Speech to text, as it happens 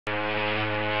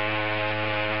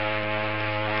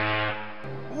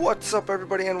What's up,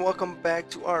 everybody, and welcome back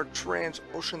to our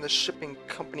TransOcean, the shipping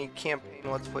company campaign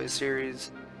Let's Play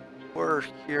series. We're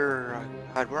here,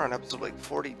 God, we're on episode like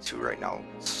 42 right now.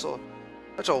 So,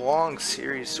 such a long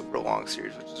series, super long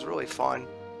series, which is really fun.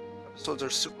 Episodes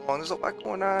are super long, there's a lot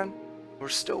going on. We're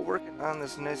still working on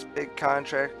this nice big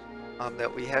contract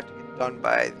that we have to get done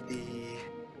by the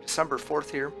December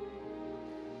 4th here.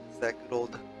 It's that good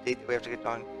old date that we have to get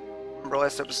done. Remember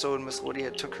last episode, Miss Lydia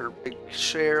took her big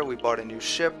share. We bought a new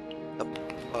ship, the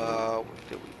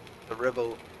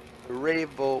Revolution,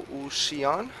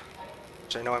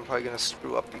 which I know I'm probably gonna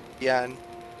screw up again.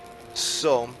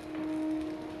 So,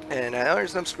 and the only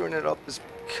reason I'm screwing it up is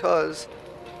because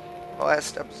the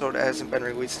last episode hasn't been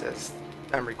released as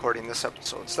I'm recording this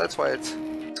episode, so that's why it's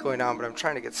going on. But I'm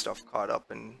trying to get stuff caught up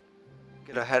and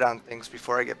get ahead on things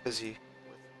before I get busy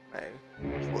with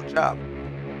my usual job.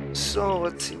 So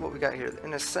let's see what we got here. The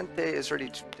Innocente is ready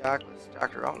to dock. Let's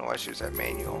dock her. I don't know why she was at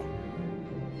manual.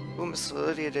 Ooh, Miss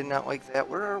Lydia did not like that.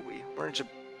 Where are we? We're in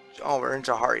we're in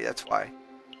Jahari, that's why.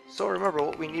 So remember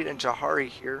what we need in Jahari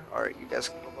here. Alright, you guys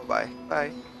can go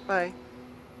bye-bye. Bye.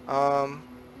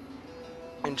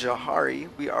 In Jahari,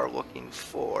 we are looking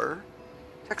for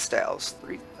textiles.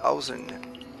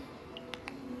 3,000.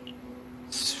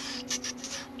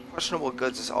 Questionable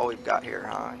goods is all we've got here,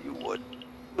 huh? You would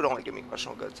only give me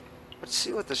questionable goods. Let's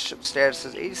see what the ship status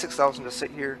is. 86,000 to sit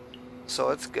here, so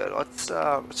that's good.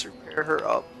 Let's repair her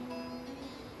up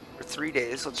for 3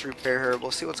 days. Let's repair her. We'll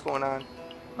see what's going on.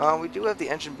 We do have the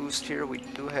engine boost here. We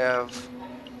don't have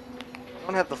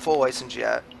the full license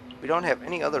yet. We don't have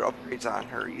any other upgrades on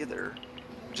her either,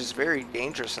 which is very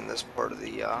dangerous in this part of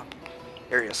the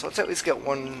area. So let's at least get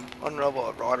one level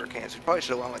of water cans. We probably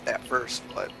should have went with that first,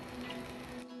 but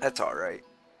that's all right.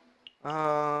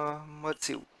 Let's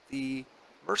see. The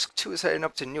Maersk 2 is heading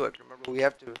up to Newark. Remember, we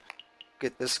have to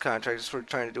get this contract. That's what we're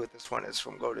trying to do with this one, is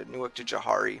from go to Newark to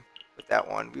Jahari with that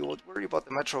one. We will worry about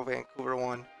the Metro Vancouver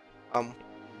one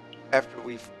after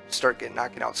we start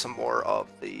knocking out some more of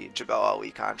the Jebel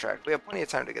Ali contract. We have plenty of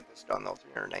time to get this done, though,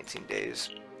 319 days.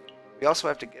 We also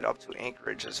have to get up to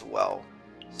Anchorage as well.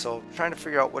 So trying to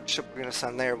figure out what ship we're going to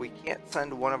send there. We can't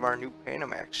send one of our new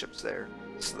Panamax ships there.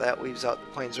 So that leaves out the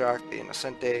Plains Rock, the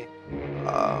Innocente,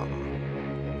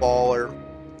 Baller.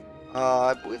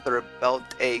 I believe the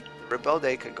Rebel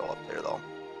Day could go up there though.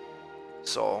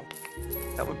 So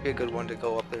that would be a good one to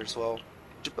go up there as well.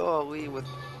 Jebel Ali with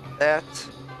that.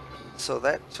 So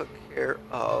that took care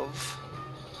of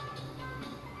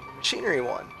the machinery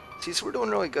one. See, so we're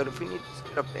doing really good. If we need to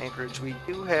get up to Anchorage, we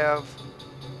do have.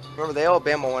 Remember, the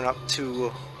Alabama went up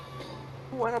to.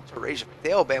 Who went up to Reykjavik?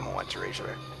 The Alabama went to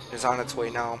Reykjavik. Is on its way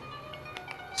now.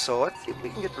 So let's see if we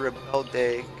can get the Rebel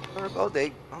Day. The Rebel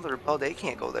Day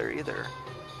can't go there either.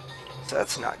 So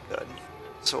that's not good.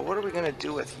 So what are we gonna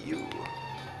do with you?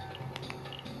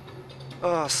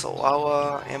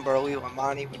 Salawa, Amber Ali,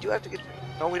 Lamani. We do have to get to,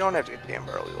 no, we don't have to get to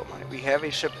Amber Ali, Lamani. We have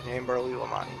a ship in Amber Ali,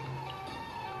 Lamani.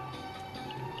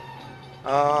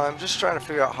 I'm just trying to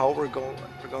figure out how we're going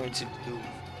to do.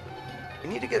 We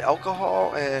need to get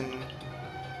alcohol and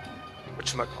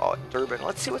whatchamacallit, Durban.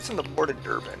 Let's see what's in the port of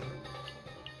Durban.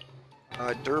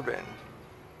 Durban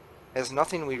has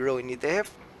nothing we really need. They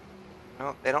have,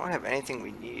 no, they don't have anything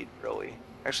we need really.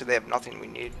 Actually, they have nothing we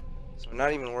need, so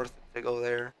not even worth it to go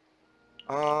there.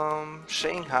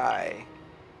 Shanghai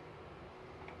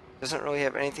doesn't really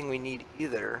have anything we need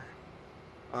either.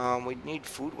 We need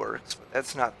Food Works, but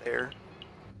that's not there.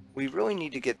 We really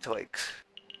need to get to like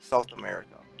South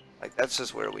America. Like that's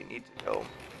just where we need to go.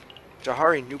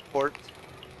 Jahari, Newport.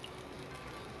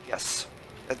 Yes,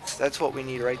 that's what we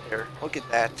need right there. Look at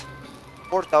that.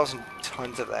 4,000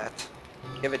 tons of that.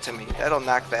 Give it to me. That'll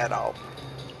knock that out.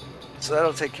 So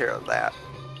that'll take care of that.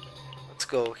 Let's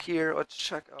go here. Let's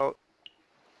check out.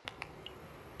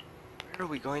 Where are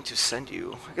we going to send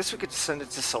you? I guess we could send it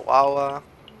to Salawa.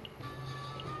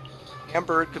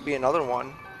 Hamburg could be another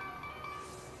one.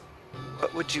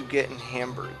 What would you get in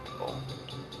Hamburg, though?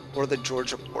 Or the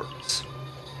Georgia ports?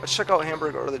 Let's check out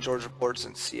Hamburg or the Georgia ports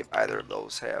and see if either of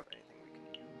those have anything we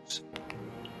can use.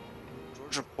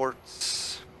 Georgia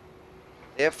ports,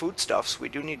 they have foodstuffs. We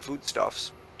do need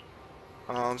foodstuffs.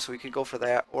 So we could go for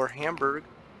that. Or Hamburg,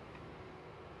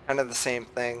 kind of the same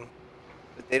thing.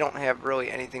 But they don't have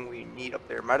really anything we need up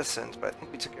there. Medicines, but I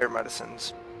think we took care of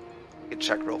medicines. We could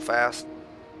check real fast.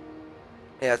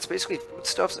 Yeah, it's basically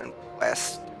foodstuffs and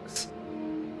plastics.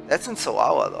 That's in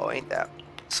Salawa though, ain't that?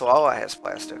 Salawa has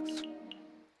plastics.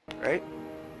 Right?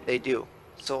 They do.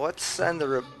 So let's send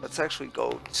the. Let's actually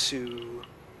go to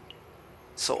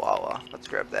Salawa. Let's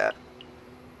grab that.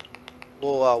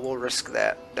 We'll risk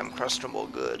that. Them questionable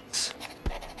goods.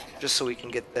 just so we can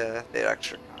get the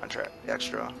extra contract, the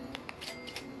extra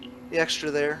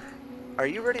there. Are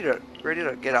you ready to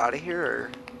get out of here,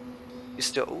 or you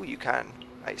still? Oh, you can.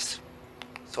 Nice.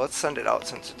 So let's send it out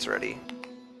since it's ready.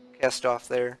 Cast off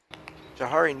there.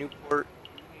 Jahari Newport.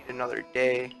 We need another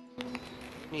day.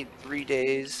 We need 3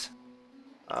 days.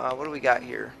 What do we got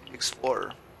here?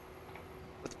 Explorer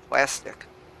with plastic.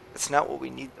 That's not what we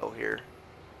need though here.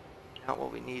 Not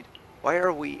what we need. Why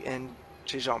are we in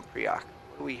Chijampriak?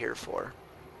 What are we here for?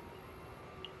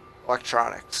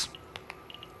 Electronics.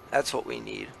 That's what we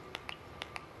need.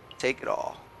 Take it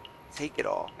all. Take it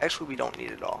all. Actually, we don't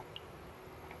need it all.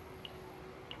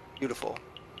 Beautiful.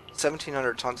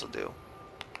 1,700 tons will do.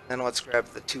 Then let's grab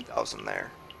the 2,000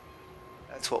 there.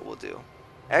 That's what we'll do.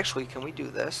 Actually, can we do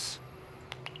this?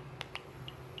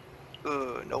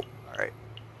 Nope. Alright.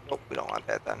 Nope, we don't want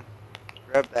that then.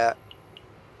 Grab that.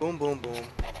 Boom, boom, boom.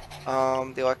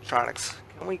 The electronics.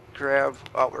 Can we grab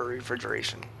our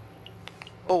refrigeration?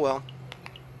 Oh well.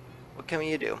 What can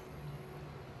you do?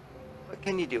 What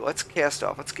can you do? Let's cast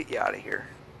off. Let's get you out of here.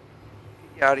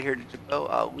 Get you out of here to Jebel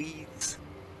Ali's.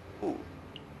 Ooh.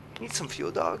 Need some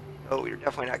fuel, dog? Oh, you're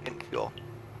definitely not getting fuel.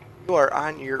 You are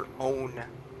on your own.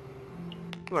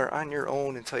 You are on your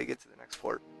own until you get to the next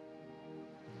port.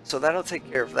 So that'll take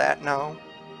care of that now.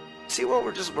 See what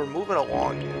we're moving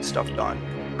along, getting stuff done.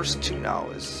 First 2 now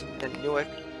is in Newark.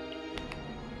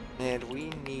 And we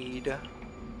need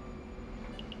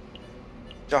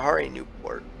Jahari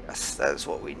Newport. Yes, that is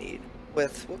what we need.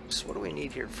 With, whoops, what do we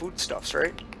need here? Foodstuffs,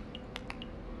 right?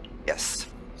 Yes,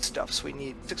 stuffs. We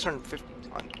need 650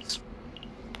 tons.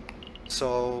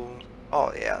 So,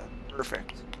 oh yeah,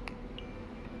 perfect.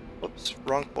 Whoops,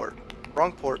 wrong port.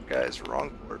 Wrong port, guys,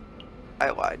 wrong port.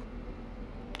 I lied.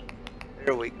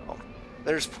 There we go.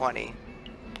 There's plenty.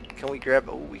 Can we grab,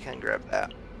 oh, we can grab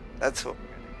that. That's what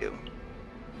we're gonna do.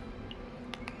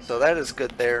 So that is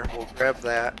good there. We'll grab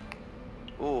that.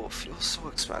 Oh, fuel's so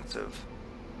expensive.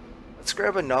 Let's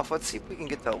grab enough. Let's see if we can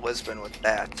get to Lisbon with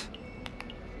that. If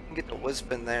we can get to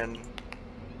Lisbon, then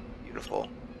beautiful.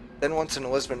 Then once in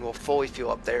Lisbon, we'll fully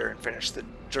fuel up there and finish the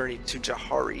journey to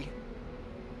Jahari.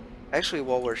 Actually,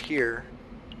 while we're here,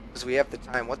 because we have the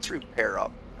time, let's repair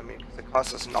up. I mean, because it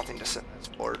costs us nothing to sit in this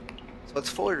port. So let's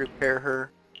fully repair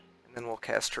her, and then we'll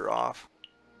cast her off.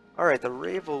 Alright, the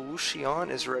Revolution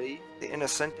is ready. The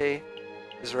Innocente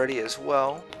is ready as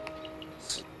well.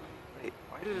 So, wait,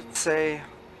 why did it say...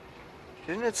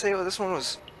 Didn't it say, oh, this one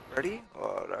was ready?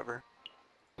 Oh, whatever.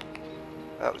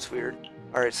 That was weird.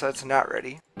 Alright, so that's not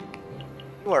ready.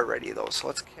 You are ready, though, so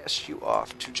let's cast you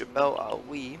off to Jebel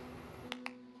Ali.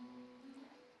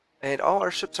 And all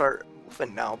our ships are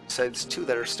moving now, besides 2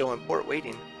 that are still in port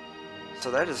waiting.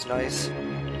 So that is nice.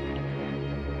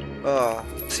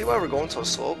 See why we're going so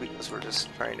slow? Because we're just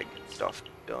trying to get stuff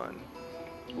done.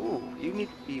 Ooh, you need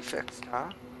to be fixed, huh?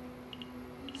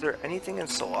 Is there anything in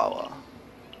Solala?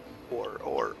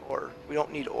 Ore. We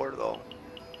don't need ore, though.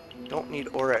 Don't need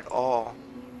ore at all.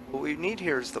 What we need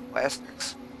here is the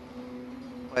plastics.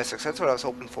 Plastics, that's what I was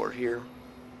hoping for here.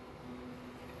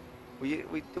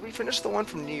 Did we finish the one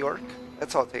from New York?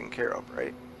 That's all taken care of,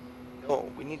 right?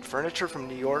 No, we need furniture from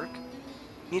New York.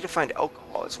 We need to find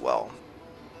alcohol as well.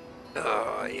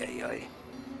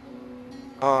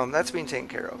 That's being taken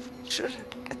care of.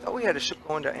 I thought we had a ship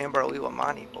going to Ambar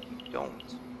Lilamani, but we don't.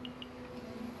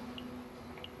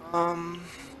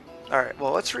 Alright,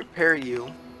 well, let's repair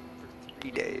you for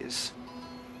 3 days.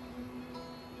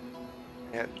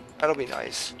 And that'll be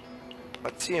nice.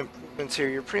 Let's see improvements here.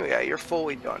 You're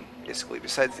fully done, basically,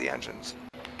 besides the engines.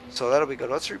 So that'll be good.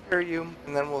 Let's repair you,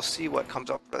 and then we'll see what comes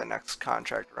up for the next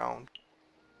contract round.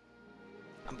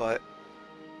 But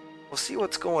we'll see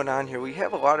what's going on here. We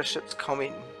have a lot of ships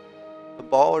coming. The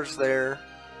Baller's there.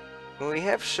 When we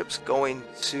have ships going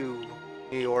to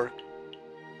New York,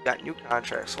 we got new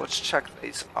contracts. So let's check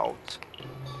these out.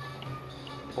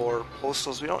 For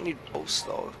postals, we don't need posts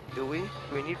though, do we?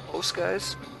 Do we need posts,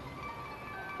 guys?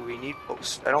 Do we need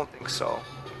posts? I don't think so.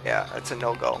 Yeah, that's a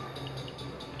no-go.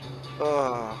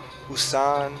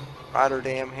 Busan,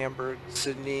 Rotterdam, Hamburg,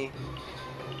 Sydney.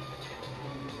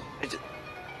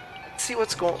 Let's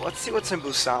see what's in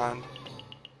Busan.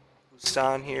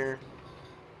 Busan here.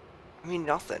 I mean,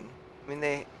 nothing. I mean,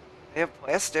 they have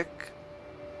plastic,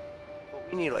 but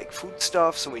we need like food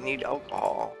stuff, so we need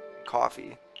alcohol,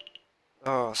 coffee.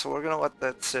 So we're gonna let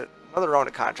that sit. Another round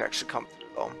of contracts should come through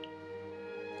though.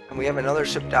 And we have another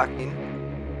ship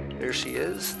docking. There she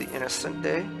is, the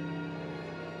Innocente.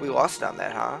 We lost on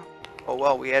that, huh? Oh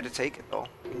well, we had to take it though.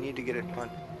 We need to get it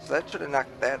done. So that should have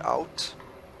knocked that out.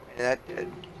 And that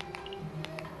did.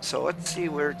 So let's see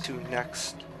where to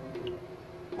next.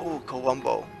 Oh,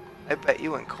 Colombo. I bet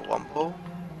you in Colombo,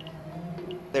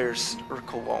 or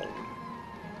Cologne.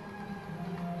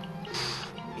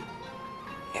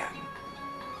 Man,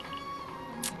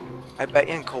 I bet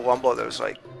you in Colombo there's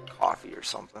like coffee or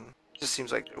something. Just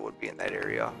seems like there would be in that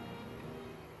area.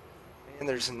 And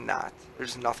there's not.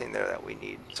 There's nothing there that we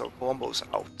need. So Colombo's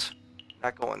out.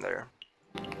 Not going there.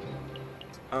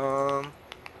 Um,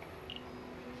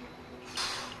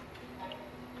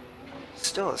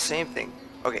 Still the same thing.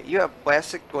 Okay, you have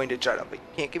plastic going to Jeddah, but you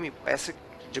can't give me plastic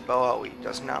to Jebel Ali.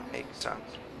 Does not make sense.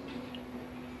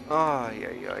 Oh,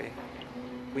 yeah.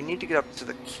 We need to get up to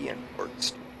the Kian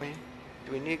ports, don't we?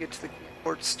 Do we need to get to the Kian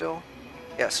ports still?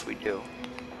 Yes, we do.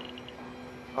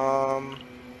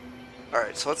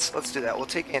 Alright, so let's do that. We'll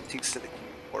take antiques to the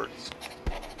Kian ports.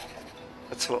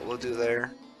 That's what we'll do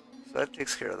there. So that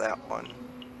takes care of that one.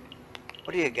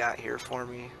 What do you got here for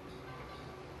me?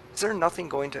 Is there nothing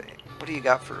going to... What do you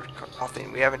got for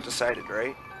nothing? We haven't decided,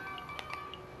 right?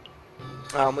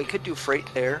 We could do freight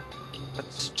there.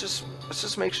 Let's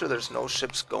just make sure there's no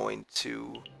ships going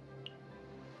to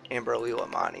Amber Ali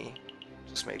Lamani.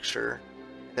 Just make sure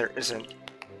there isn't.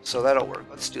 So that'll work.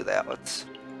 Let's do that. Let's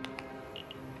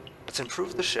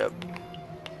improve the ship.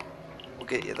 We'll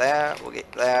get you that. We'll get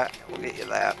you that. We'll get you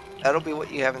that. That'll be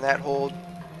what you have in that hold.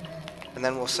 And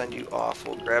then we'll send you off.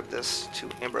 We'll grab this to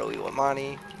Amber Ali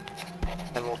Lamani.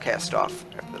 And we'll cast off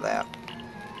after that.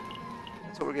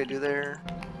 That's what we're going to do there.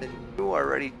 Then you are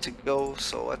ready to go,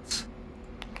 so let's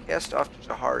cast off to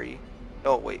Jahari.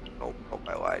 No, wait. Nope,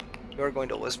 I lied. You are going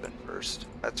to Lisbon first.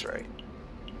 That's right.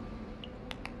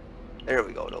 There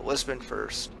we go, to Lisbon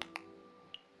first.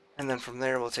 And then from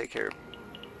there, we'll take care of it.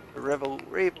 The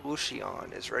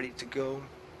Revolution is ready to go.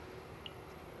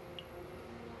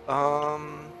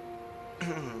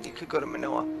 You could go to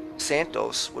Manila.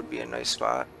 Santos would be a nice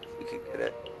spot. We could get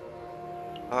it.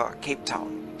 Cape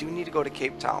Town. We do need to go to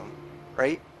Cape Town,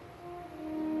 right?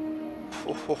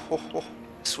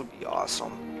 This would be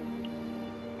awesome.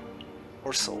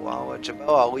 Or Salawa.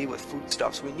 Jebel Ali with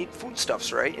foodstuffs. We need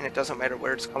foodstuffs, right? And it doesn't matter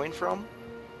where it's coming from.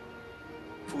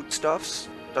 Foodstuffs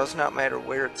does not matter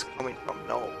where it's coming from.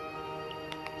 No.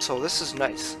 So this is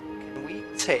nice. Can we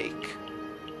take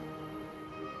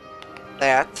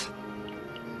that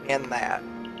and that?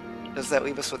 Does that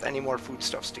leave us with any more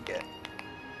foodstuffs to get?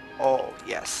 Oh,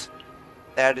 yes.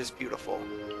 That is beautiful.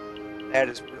 That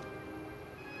is beautiful.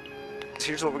 So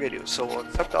here's what we're going to do. So we'll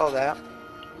accept all of that.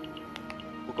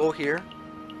 We'll go here.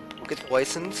 We'll get the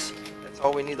license. That's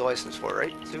all we need the license for,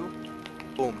 right? 2.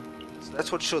 Boom. So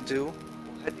that's what she'll do.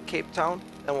 We'll head to Cape Town.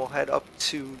 Then we'll head up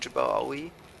to Jebel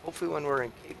Ali. Hopefully when we're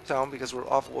in Cape Town, because we're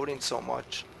offloading so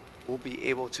much, we'll be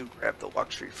able to grab the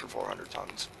luxury for 400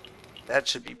 tons. That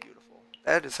should be beautiful.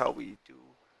 That is how we do.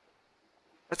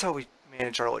 That's how we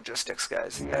manage our logistics,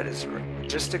 guys. That is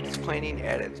logistics planning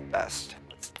at its best.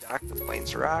 Let's dock the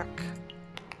planes rock.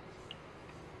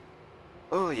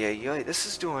 Oh yeah, this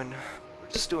is doing, we're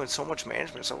just doing so much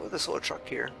management. So look at this little truck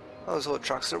here. Oh, those little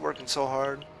trucks, they're working so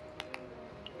hard.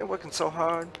 They're working so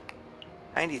hard.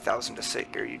 90,000 to sit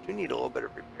here. You do need a little bit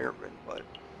of repairment, but...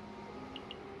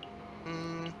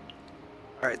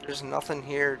 Alright, there's nothing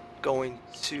here going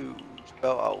to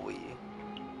Jebel Ali.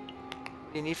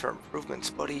 What do you need for improvements,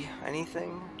 buddy?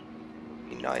 Anything? Would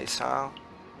be nice, huh?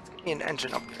 Let's give me an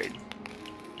engine upgrade.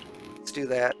 Let's do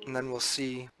that, and then we'll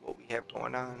see what we have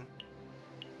going on.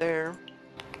 There.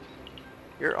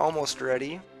 You're almost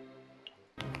ready.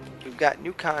 We've got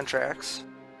new contracts.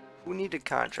 Who needed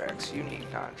contracts? You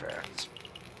need contracts.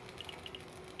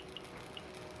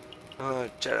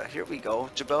 Jeddah, here we go.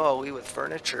 Jebel Ali with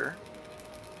furniture.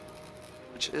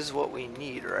 Which is what we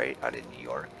need, right? Out of New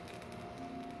York.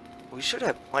 We should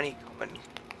have plenty coming.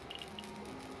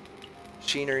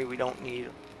 Machinery we don't need.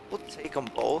 We'll take them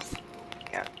both.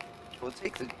 Yeah. We'll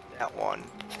take that one.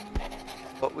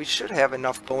 But we should have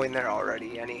enough going there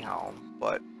already anyhow.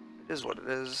 But it is what it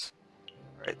is.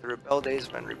 Alright, the Rebel Day has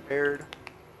been repaired.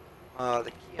 The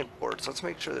key in ports. Let's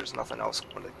make sure there's nothing else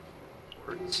going to the key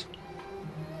in ports.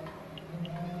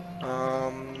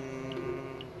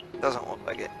 Doesn't look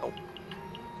like it. Nope.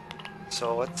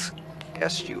 So let's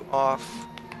cast you off.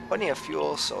 Plenty of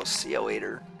fuel, so see you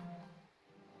later.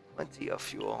 Plenty of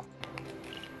fuel.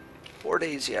 4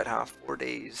 days yet, huh? 4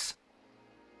 days.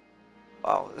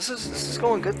 Wow, this is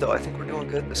going good though. I think we're doing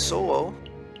good. The Solo.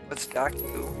 Let's dock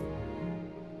you.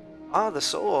 Ah, the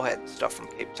Solo had stuff from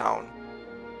Cape Town.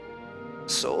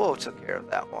 Solo took care of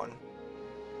that one.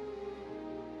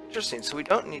 Interesting, so we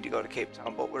don't need to go to Cape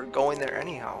Town, but we're going there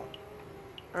anyhow.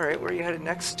 Alright, where are you headed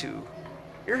next to?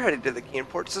 You're headed to the key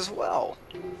ports as well.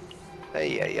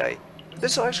 Hey.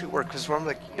 This will actually work, because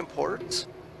remember the key ports?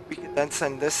 we could then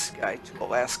send this guy to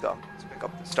Alaska to pick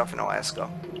up the stuff in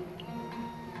Alaska.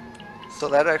 So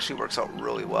that actually works out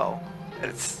really well that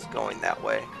it's going that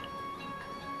way.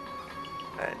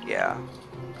 And yeah,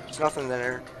 there's nothing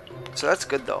there. So that's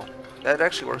good though. That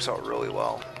actually works out really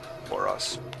well for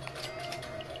us.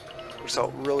 Works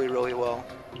out really, really well.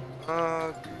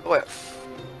 Go at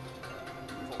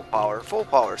full power. Full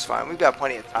power is fine. We've got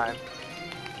plenty of time.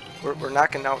 We're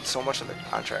knocking out so much of the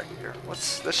contract here.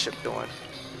 What's this ship doing?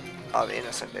 Oh, the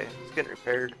Innocent Day. It's getting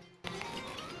repaired.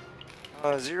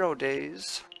 0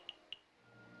 days.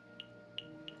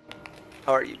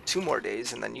 How are you? 2 more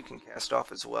days, and then you can cast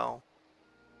off as well.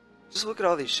 Just look at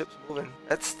all these ships moving.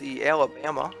 That's the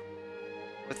Alabama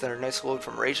with their nice load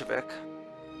from Reykjavik.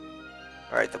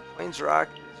 Alright, the Plains Rock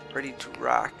is ready to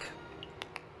rock.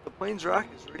 The Plains Rock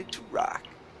is ready to rock.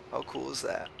 How cool is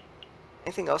that?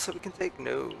 Anything else that we can take?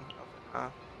 No.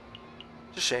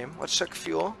 It's a shame. Let's check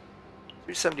fuel.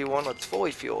 371, let's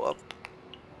fully fuel up.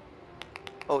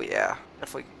 Oh yeah,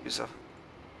 definitely could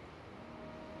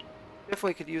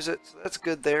use it. So that's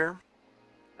good there.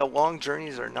 The long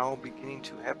journeys are now beginning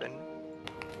to happen.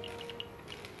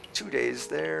 2 days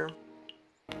there.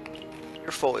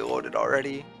 You're fully loaded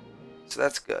already. So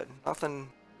that's good. Nothing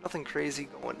crazy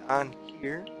going on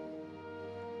here.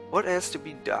 What has to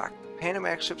be docked? The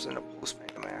Panamax ships and the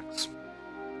post-Panamax.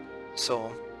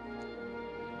 So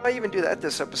I even do that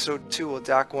this episode too. We'll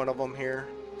dock one of them here.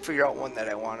 Figure out one that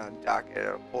I want to dock at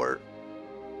a port.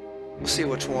 We'll see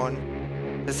which one.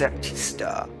 The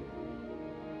Zapatista.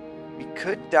 We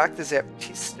could dock the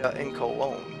Zapatista in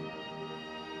Cologne.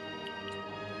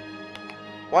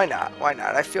 Why not? Why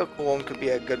not? I feel Cologne could be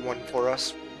a good one for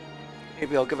us.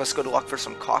 Maybe it'll give us good luck for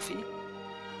some coffee.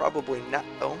 Probably not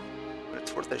though, but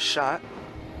it's worth a shot.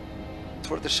 It's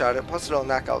worth a shot. Plus it'll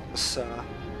knock out this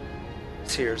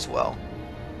here as well.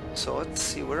 So let's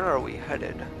see, where are we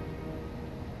headed?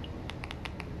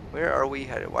 Where are we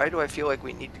headed? Why do I feel like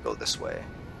we need to go this way?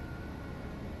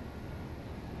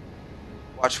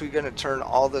 Watch, we're gonna turn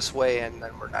all this way and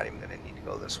then we're not even gonna need to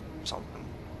go this way or something.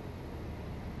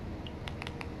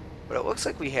 But it looks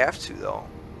like we have to though.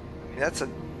 I mean, that's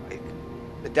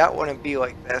the dot wouldn't be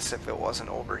like this if it wasn't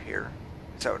over here.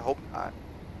 At least I would hope not.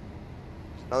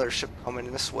 There's another ship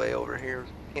coming this way over here.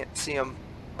 Can't see him.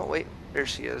 Oh wait, there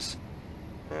she is.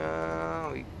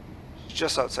 She's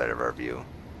just outside of our view.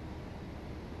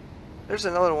 There's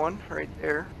another one right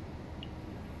there.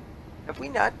 Have we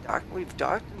not docked? We've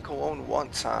docked in Cologne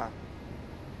once, huh?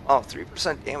 Oh,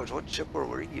 3% damage. What ship were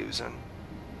we using?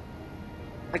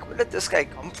 Like, where did this guy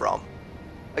come from?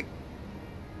 Like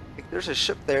there's a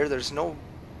ship there. There's no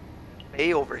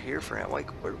bay over here for him. Like,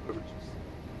 where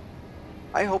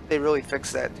I hope they really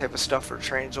fix that type of stuff for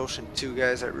TransOcean 2,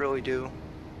 guys. I really do.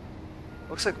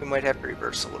 Looks like we might have to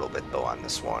reverse a little bit though on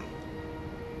this one.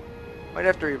 Might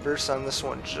have to reverse on this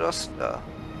one just a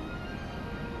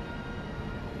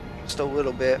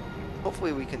little bit.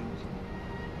 Hopefully we can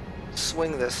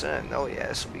swing this in. Oh yeah,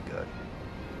 this will be good.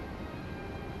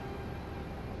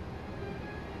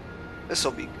 This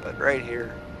will be good right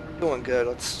here. We're doing good.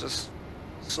 Let's just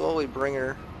slowly bring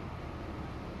her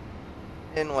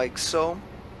in like so.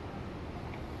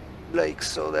 Like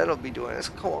so. That'll be doing this.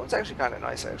 Cool. It's actually kind of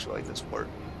nice. I actually like this port.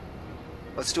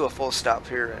 Let's do a full stop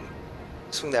here and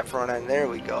swing that front end. There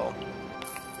we go.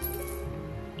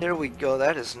 There we go.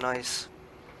 That is nice.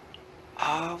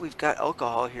 Ah, we've got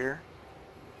alcohol here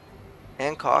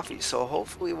and coffee, so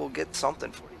hopefully we'll get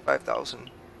something. 45,000.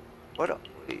 What?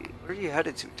 Where are you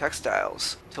headed to?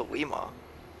 Textiles to Lima.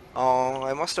 Oh,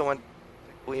 I must have went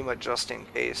to Lima just in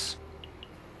case.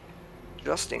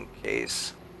 Just in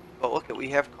case. But look, we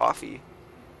have coffee.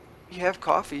 We have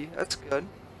coffee. That's good.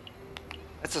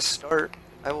 That's a start.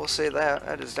 I will say that.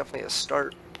 That is definitely a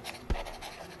start.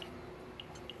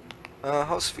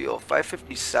 House fuel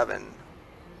 557.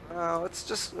 Let's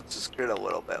just get a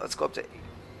little bit. Let's go up to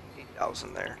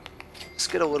 8,000 there.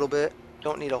 Just get a little bit.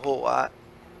 Don't need a whole lot.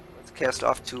 Let's cast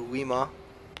off to Lima.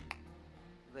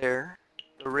 There.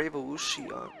 The Revolution.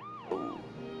 Oh.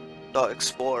 The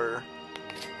Explorer.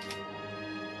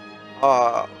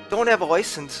 Don't have a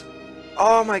license.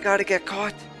 Oh my god, it got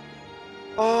caught.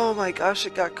 Oh my gosh,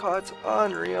 it got caught. It's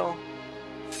unreal.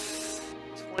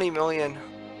 20 million.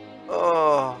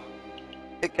 Oh.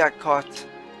 It got caught.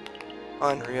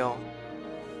 Unreal.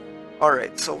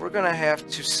 Alright, so we're gonna have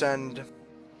to send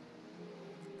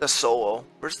the Solo.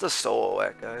 Where's the Solo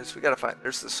at, guys? We gotta find.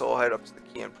 There's the Solo head up to the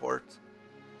Keyan port.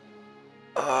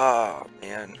 Oh,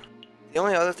 man. The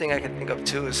only other thing I can think of,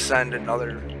 too, is send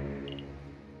another.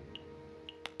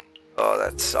 Oh,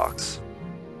 that sucks.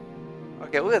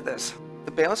 Okay, look at this.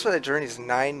 The balance for that journey is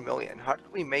 9 million. How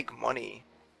did we make money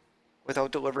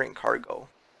without delivering cargo.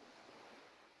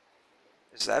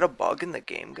 Is that a bug in the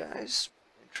game, guys?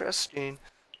 Interesting.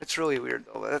 It's really weird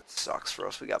though. That sucks for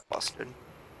us. We got busted.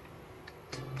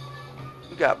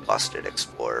 We got busted,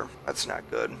 Explorer. That's not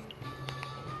good.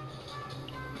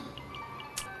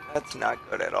 That's not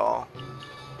good at all.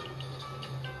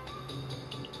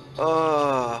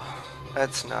 Oh,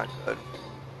 that's not good.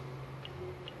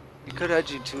 We could head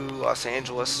you to Los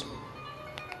Angeles.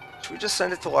 Should we just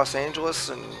send it to Los Angeles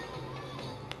and...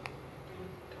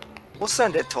 We'll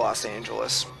send it to Los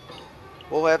Angeles.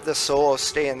 We'll have the Solo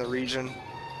stay in the region.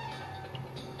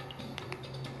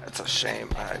 That's a shame.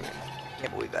 I mean, I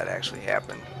can't believe that actually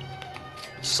happened.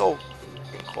 So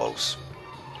freaking close.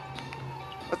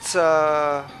 Let's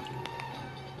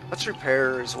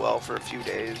repair her as well for a few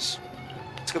days.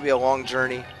 It's gonna be a long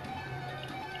journey.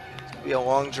 It's gonna be a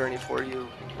long journey for you.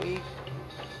 We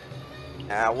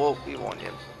won't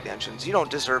improve the engines. You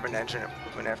don't deserve an engine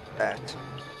improvement after that.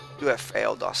 You have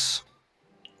failed us.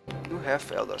 You have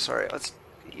failed us. Alright, let's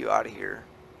get you out of here.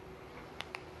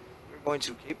 We're going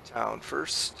to Cape Town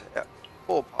first at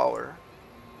full power.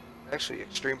 Actually,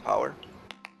 extreme power.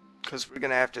 Because we're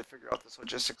going to have to figure out this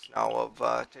logistics now of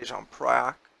Tejan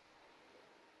Prak.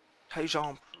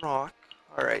 Tejan Prak.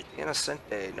 Alright, the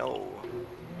Innocente, no.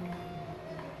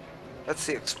 That's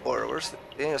the Explorer. Where's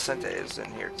the Innocente is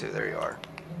in here too. There you are.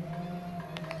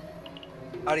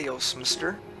 Adios,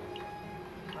 mister.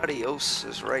 Adios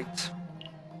is right.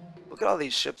 Look at all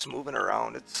these ships moving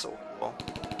around. It's so cool.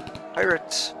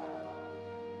 Pirates.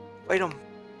 Fight them.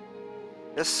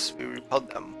 Yes, we repelled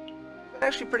them. Been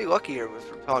actually pretty lucky here with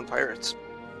repelling pirates.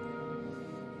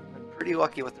 Been pretty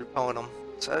lucky with repelling them.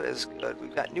 So that is good.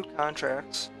 We've got new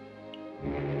contracts,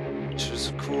 which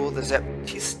is cool. The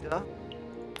Zapatista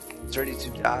is ready to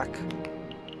dock.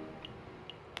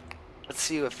 Let's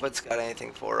see if it's got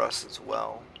anything for us as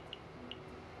well.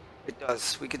 It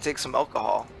does. We could take some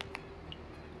alcohol.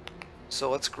 So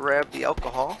let's grab the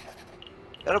alcohol.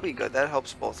 That'll be good. That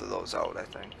helps both of those out, I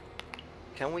think.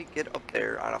 Can we get up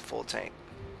there on a full tank?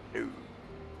 No.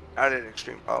 Not at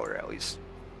extreme power, at least.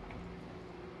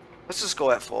 Let's just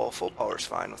go at full. Full power's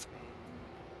fine with me.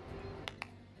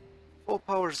 Full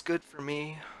power's good for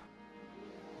me.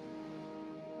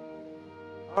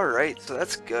 Alright, so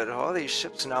that's good. All these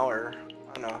ships now are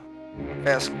on a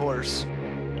fast course.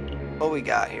 What we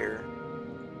got here?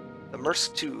 The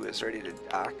Maersk 2 is ready to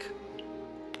dock.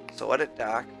 So let it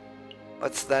dock.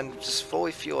 Let's then just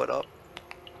fully fuel it up.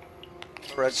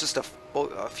 Or it's just a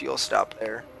fuel stop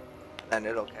there. And then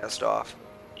it'll cast off.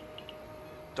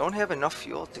 Don't have enough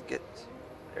fuel to get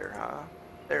there, huh?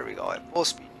 There we go. At full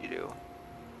speed you do.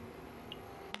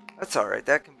 That's alright.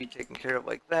 That can be taken care of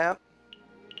like that.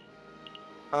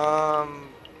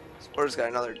 Explorer's got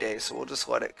another day, so we'll just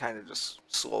let it kind of just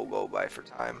slow go by for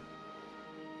time.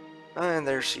 And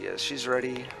there she is. She's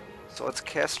ready. So let's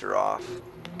cast her off.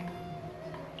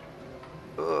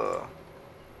 You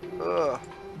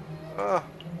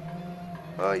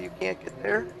can't get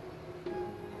there?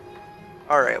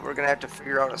 Alright, we're gonna have to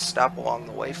figure out a stop along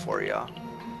the way for you.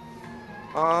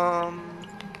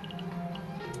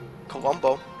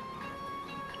 Colombo.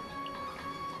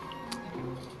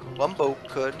 Colombo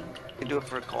could. We can do it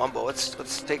for Colombo.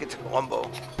 Let's take it to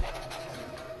Colombo.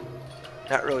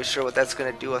 Not really sure what that's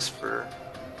gonna do us for.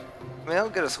 I mean, that'll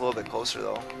get us a little bit closer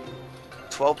though.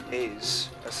 12 days,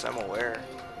 as I'm aware.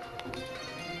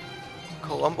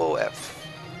 Colombo at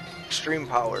extreme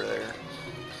power there.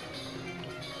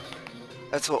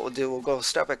 That's what we'll do. We'll go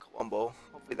stop at Colombo.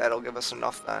 Hopefully that'll give us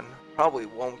enough then. Probably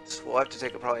won't. We'll have to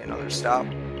take probably another stop.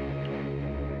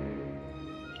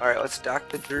 Alright, let's dock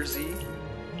the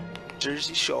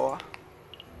Jersey Shore.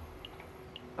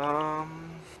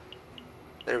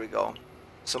 There we go.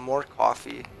 Some more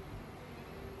coffee.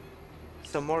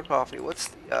 Some more coffee. What's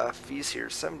the fees here?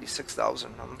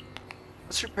 76,000.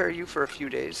 Let's repair you for a few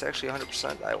days. Actually,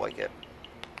 100%. I like it.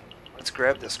 Let's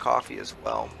grab this coffee as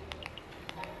well.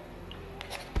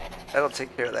 That'll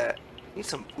take care of that. Need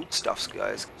some foodstuffs,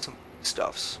 guys. Some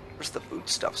foodstuffs. Where's the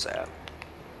foodstuffs at?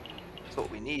 That's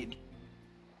what we need.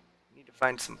 We need to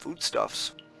find some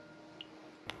foodstuffs.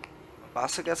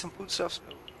 Mombasa got some foodstuffs?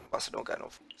 No. Mombasa don't got no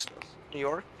foodstuffs. New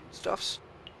York? Foodstuffs?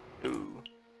 No.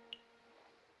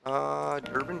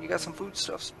 Durban, you got some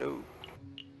foodstuffs? No.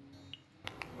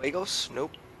 Lagos?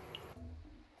 Nope.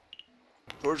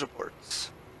 Georgia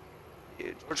ports.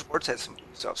 Yeah, Georgia ports has some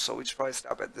foodstuffs, so we should probably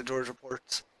stop at the Georgia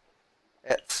ports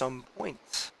at some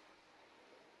point.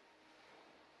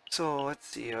 So let's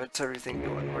see, what's everything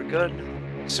doing? We're good.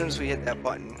 As soon as we hit that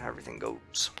button, everything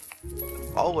goes. The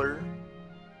Baller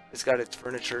has got its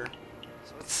furniture.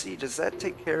 So let's see, does that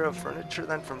take care of furniture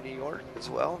then from New York as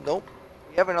well? Nope.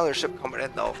 We have another ship coming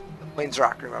in though, the Plains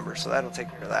Rock, remember, so that'll take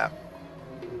care of that.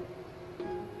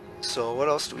 So what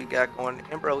else do we got going?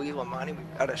 Jebel Ali,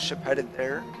 we've got a ship headed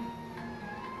there.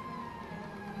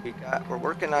 We're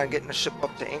working on getting a ship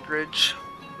up to Anchorage.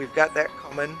 We've got that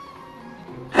coming.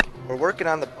 We're working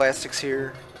on the plastics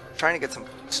here. We're trying to get some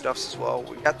stuffs as well.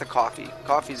 We got the coffee.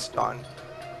 Coffee's done.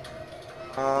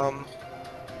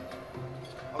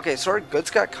 Okay, so our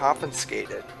goods got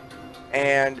confiscated,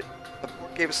 and the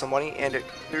port gave us some money, and it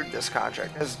cleared this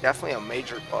contract. That's definitely a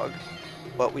major bug,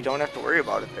 but we don't have to worry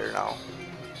about it there now.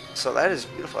 So that is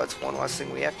beautiful. That's one less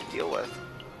thing we have to deal with.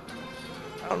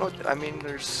 I don't know. I mean,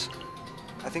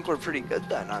 I think we're pretty good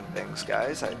then on things,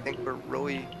 guys. I think we're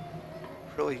really,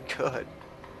 really good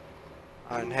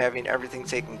on having everything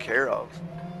taken care of.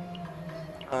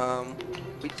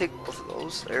 We take both of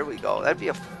those. There we go. That'd be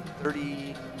a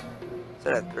 30. Is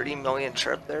that a 30 million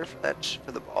trip there for that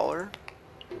for the baller?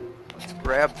 Let's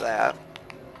grab that.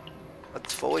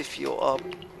 Let's fully fuel up,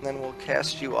 and then we'll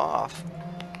cast you off.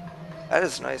 That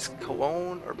is nice.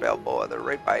 Cologne or Balboa, they're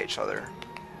right by each other,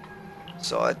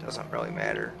 so that doesn't really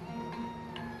matter.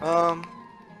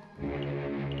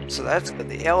 So that's good.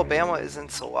 The Alabama is in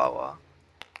Salawa.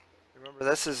 Remember,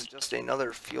 this is just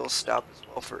another fuel stop as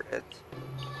well for it.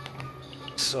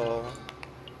 So,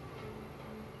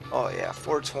 oh yeah,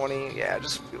 420. Yeah,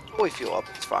 just fully fuel up.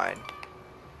 It's fine.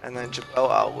 And then Jebel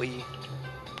Ali.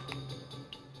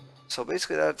 So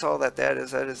basically, that's all that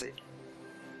is. That is a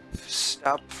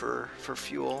stop for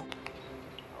fuel.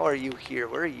 How are you here?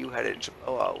 Where are you headed,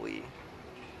 Jebel Ali?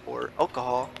 Or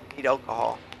alcohol? Need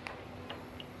alcohol.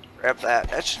 Grab that.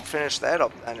 That should finish that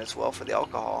up then as well for the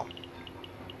alcohol.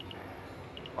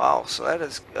 Wow, so that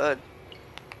is good.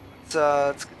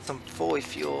 Let's get some fully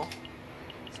fuel.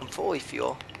 Some fully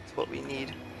fuel. That's what we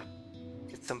need.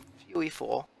 Get some fuel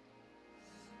fuel.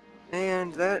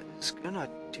 And that is gonna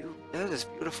do. That is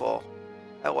beautiful.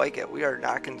 I like it. We are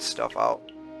knocking stuff out.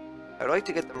 I'd like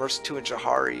to get the Merc 2 and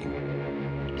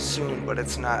Jahari soon, but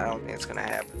it's not. I don't think it's gonna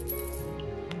happen.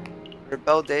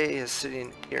 Rebel Day is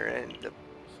sitting here in the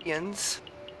Ians,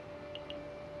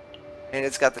 and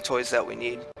it's got the toys that we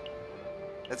need.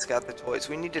 It's got the toys.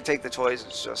 We need to take the toys.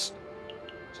 It's just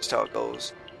how it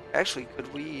goes. Actually,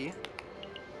 could we?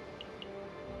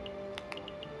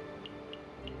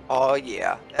 Oh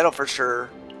yeah, that'll for sure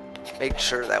make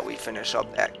sure that we finish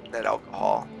up that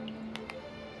alcohol.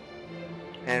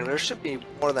 And there should be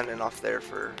more than enough there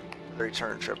for the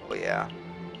return trip. Oh yeah.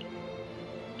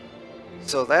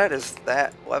 So that is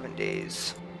that. 11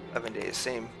 days. 11 days,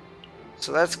 same.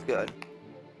 So that's good.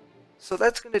 So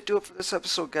that's going to do it for this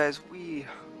episode, guys.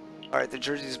 Alright, the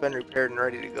jersey's been repaired and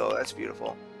ready to go. That's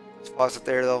beautiful. Let's pause it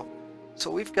there, though. So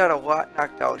we've got a lot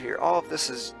knocked out here. All of this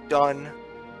is done.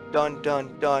 Done,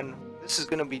 done, done. This is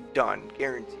going to be done,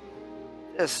 guaranteed.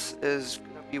 This is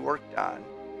going to be worked on.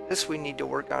 This we need to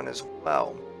work on as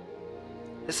well.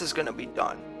 This is going to be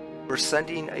done. We're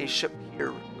sending a ship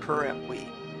here currently.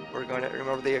 We're going to,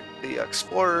 remember, the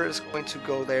Explorer is going to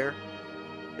go there.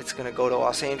 It's going to go to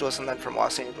Los Angeles, and then from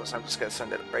Los Angeles, I'm just going to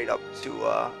send it right up to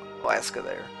Alaska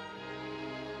there.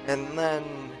 And then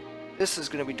this is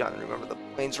going to be done. Remember, the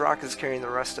Plains Rock is carrying the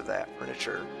rest of that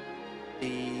furniture.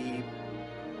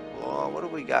 What do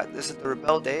we got? This is the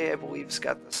Rebel Day, I believe, it's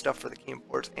got the stuff for the key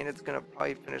imports, and it's going to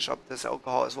probably finish up this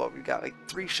alcohol as well. We've got like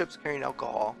 3 ships carrying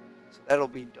alcohol, so that'll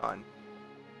be done.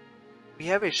 We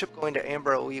have a ship going to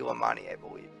Jebel Ali, I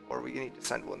believe, or we need to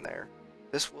send one there.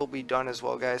 This will be done as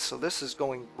well, guys, so this is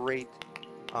going great.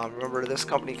 Remember, this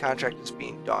company contract is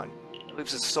being done. It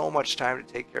leaves us so much time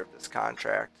to take care of this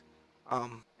contract.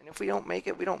 And if we don't make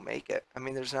it, we don't make it. I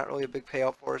mean, there's not really a big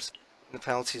payout for us, and the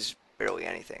penalty's barely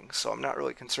anything, so I'm not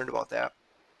really concerned about that.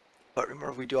 But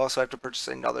remember, we do also have to purchase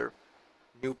another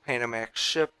new Panamax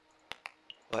ship.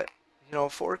 But, you know,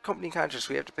 for company contracts,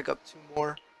 we have to pick up 2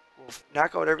 more. We'll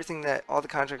knock out everything all the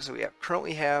contracts that we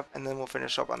currently have, and then we'll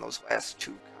finish up on those last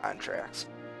 2 contracts.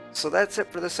 So that's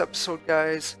it for this episode,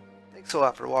 guys. Thanks a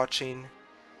lot for watching.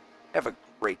 Have a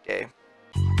great day.